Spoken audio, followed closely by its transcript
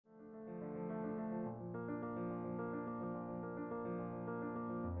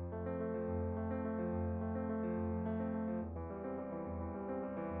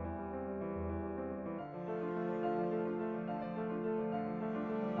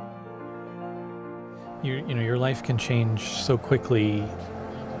You know, your life can change so quickly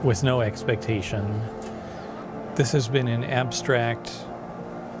with no expectation. This has been an abstract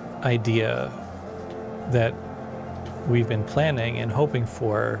idea that we've been planning and hoping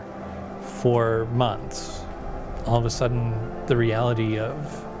for months. All of a sudden, the reality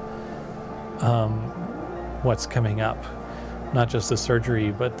of what's coming up, not just the surgery,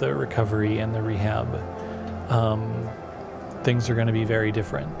 but the recovery and the rehab, things are going to be very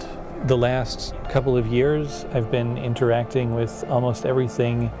different. The last couple of years, I've been interacting with almost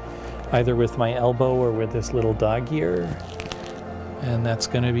everything, either with my elbow or with this little dog ear, and that's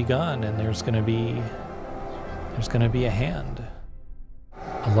going to be gone, and there's going to be a hand.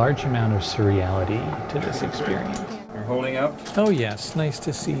 A large amount of surreality to this experience. You're holding up? Oh yes, nice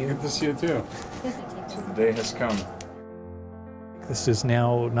to see you. Good to see you too. So the day has come. This is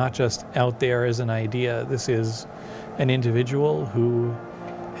now not just out there as an idea. This is an individual who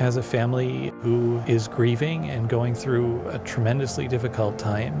has a family who is grieving and going through a tremendously difficult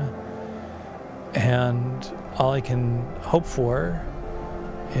time. And all I can hope for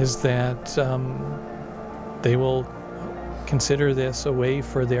is that they will consider this a way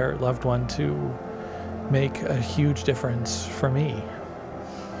for their loved one to make a huge difference for me.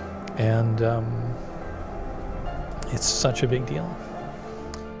 And it's such a big deal.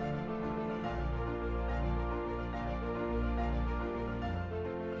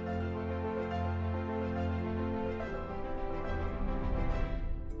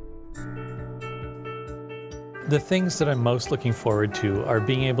 The things that I'm most looking forward to are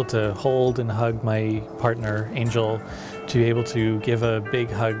being able to hold and hug my partner, Angel, to be able to give a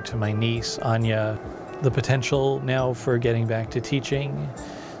big hug to my niece, Anya, the potential now for getting back to teaching,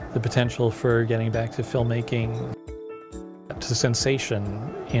 the potential for getting back to filmmaking, to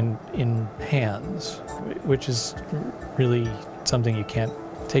sensation in hands, which is really something you can't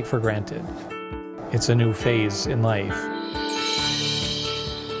take for granted. It's a new phase in life.